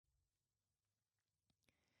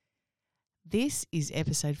This is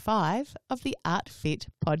episode 5 of the Art Fit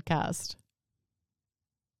podcast.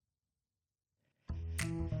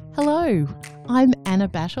 Hello, I'm Anna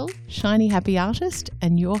Battle, Shiny Happy Artist,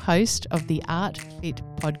 and your host of the Art Fit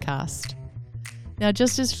podcast. Now,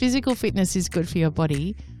 just as physical fitness is good for your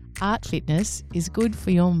body, art fitness is good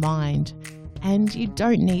for your mind. And you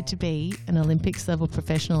don't need to be an Olympics level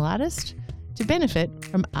professional artist to benefit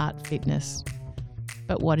from art fitness.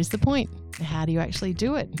 But what is the point? How do you actually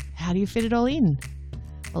do it? How do you fit it all in?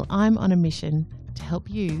 Well, I'm on a mission to help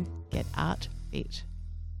you get art fit.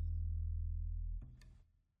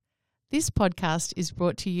 This podcast is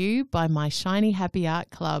brought to you by my Shiny Happy Art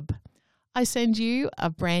Club. I send you a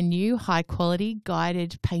brand new high quality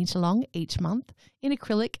guided paint along each month in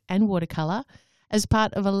acrylic and watercolour as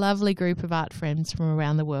part of a lovely group of art friends from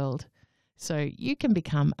around the world. So you can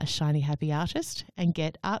become a Shiny Happy Artist and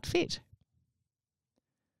get art fit.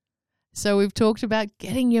 So we've talked about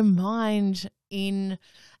getting your mind in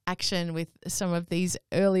action with some of these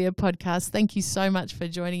earlier podcasts. Thank you so much for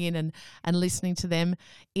joining in and listening to them.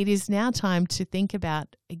 It is now time to think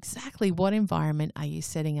about exactly what environment are you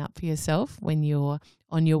setting up for yourself when you're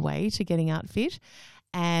on your way to getting art fit.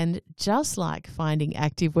 And just like finding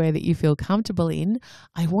activewear that you feel comfortable in,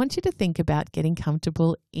 I want you to think about getting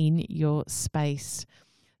comfortable in your space.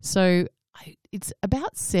 So it's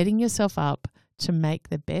about setting yourself up to make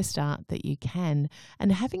the best art that you can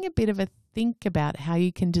and having a bit of a think about how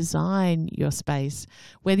you can design your space,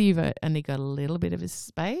 whether you've only got a little bit of a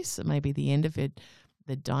space, maybe the end of it,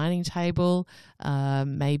 the dining table,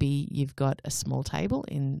 maybe you've got a small table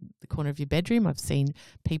in the corner of your bedroom. I've seen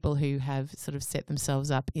people who have sort of set themselves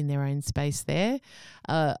up in their own space there.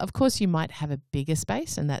 Of course, you might have a bigger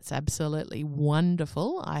space, and that's absolutely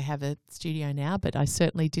wonderful. I have a studio now, but I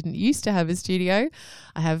certainly didn't used to have a studio.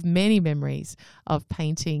 I have many memories of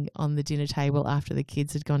painting on the dinner table after the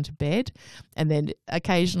kids had gone to bed, and then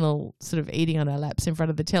occasional sort of eating on our laps in front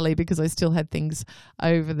of the telly because I still had things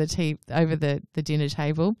over the dinner table.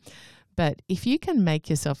 But if you can make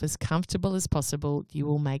yourself as comfortable as possible, you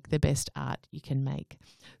will make the best art you can make.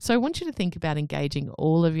 So I want you to think about engaging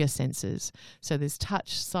all of your senses. So there's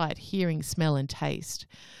touch, sight, hearing, smell, and taste.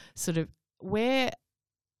 Sort of where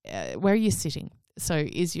are you sitting? So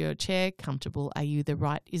is your chair comfortable?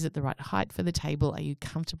 Is it the right height for the table? Are you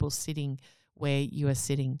comfortable sitting where you are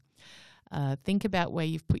sitting? Think about where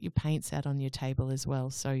you've put your paints out on your table as well.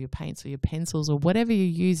 So your paints or your pencils or whatever you're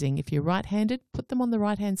using, if you're right-handed, put them on the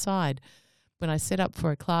right-hand side. When I set up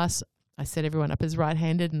for a class, I set everyone up as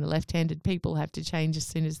right-handed, and the left-handed people have to change as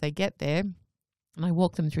soon as they get there. And I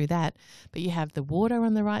walk them through that. But you have the water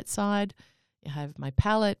on the right side. You have my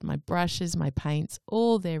palette, my brushes, my paints,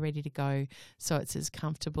 all there ready to go, so it's as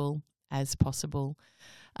comfortable as possible.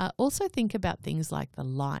 Also think about things like the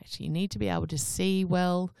light. You need to be able to see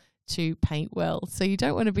well to paint well. So you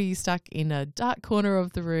don't want to be stuck in a dark corner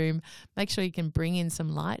of the room. Make sure you can bring in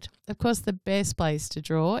some light. Of course, the best place to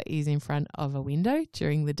draw is in front of a window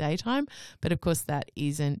during the daytime, but of course that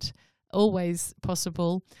isn't always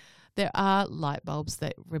possible. There are light bulbs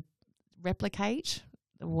that replicate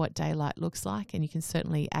what daylight looks like, and you can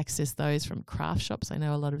certainly access those from craft shops. I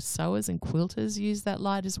know a lot of sewers and quilters use that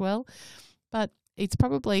light as well, but it's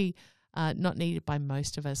probably not needed by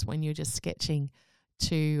most of us when you're just sketching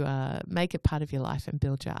to make it part of your life and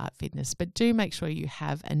build your art fitness. But do make sure you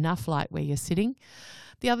have enough light where you're sitting.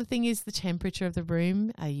 The other thing is the temperature of the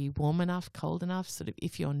room. Are you warm enough, cold enough? Sort of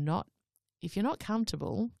if you're not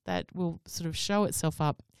comfortable, that will sort of show itself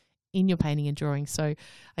up in your painting and drawing. So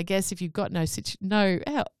I guess if you've got no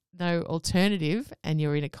alternative and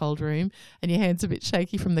you're in a cold room and your hand's a bit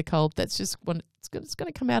shaky from the cold, that's just it's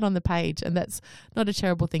going to come out on the page, and that's not a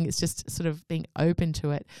terrible thing. It's just sort of being open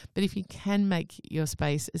to it. But if you can make your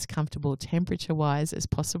space as comfortable temperature-wise as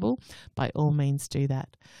possible, by all means do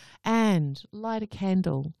that. And light a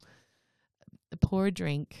candle, pour a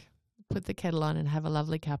drink, put the kettle on and have a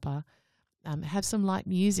lovely cuppa. Have some light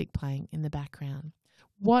music playing in the background.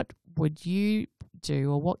 What would you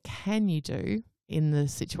do, or what can you do in the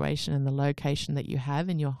situation and the location that you have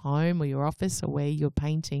in your home or your office or where you're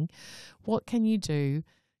painting? What can you do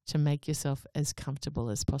to make yourself as comfortable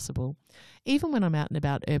as possible? Even when I'm out and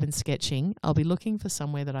about urban sketching, I'll be looking for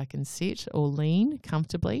somewhere that I can sit or lean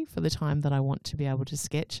comfortably for the time that I want to be able to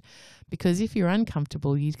sketch, because if you're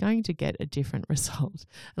uncomfortable, you're going to get a different result.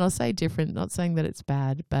 And I'll say different, not saying that it's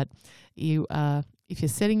bad, but if you're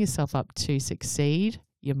setting yourself up to succeed,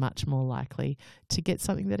 you're much more likely to get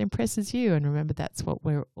something that impresses you. And remember, that's what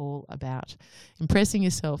we're all about, impressing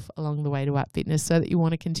yourself along the way to art fitness so that you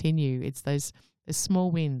want to continue. It's those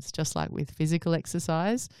small wins, just like with physical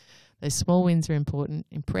exercise. Those small wins are important,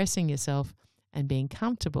 impressing yourself and being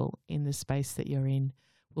comfortable in the space that you're in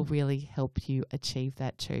will really help you achieve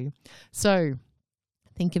that too. So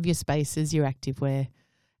think of your space as your activewear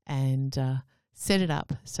and set it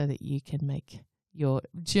up so that you can make your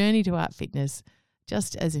journey to Art Fitness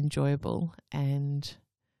just as enjoyable and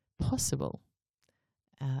possible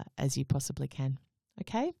as you possibly can.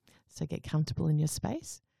 Okay? So get comfortable in your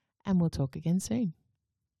space and we'll talk again soon.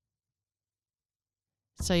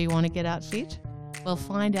 So you want to get Art Fit? Well,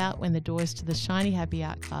 find out when the doors to the Shiny Happy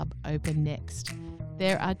Art Club open next.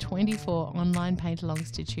 There are 24 online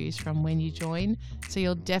paint-alongs to choose from when you join, so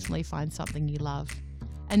you'll definitely find something you love.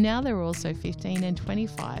 And now there are also $15 and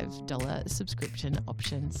 $25 subscription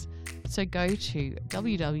options. So go to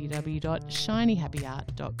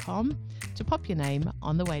www.shinyhappyart.com to pop your name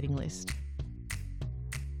on the waiting list.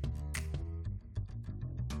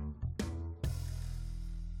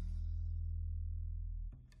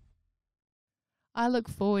 I look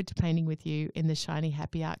forward to painting with you in the Shiny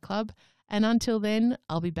Happy Art Club. And until then,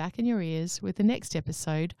 I'll be back in your ears with the next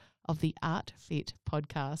episode of the Art Fit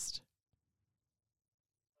podcast.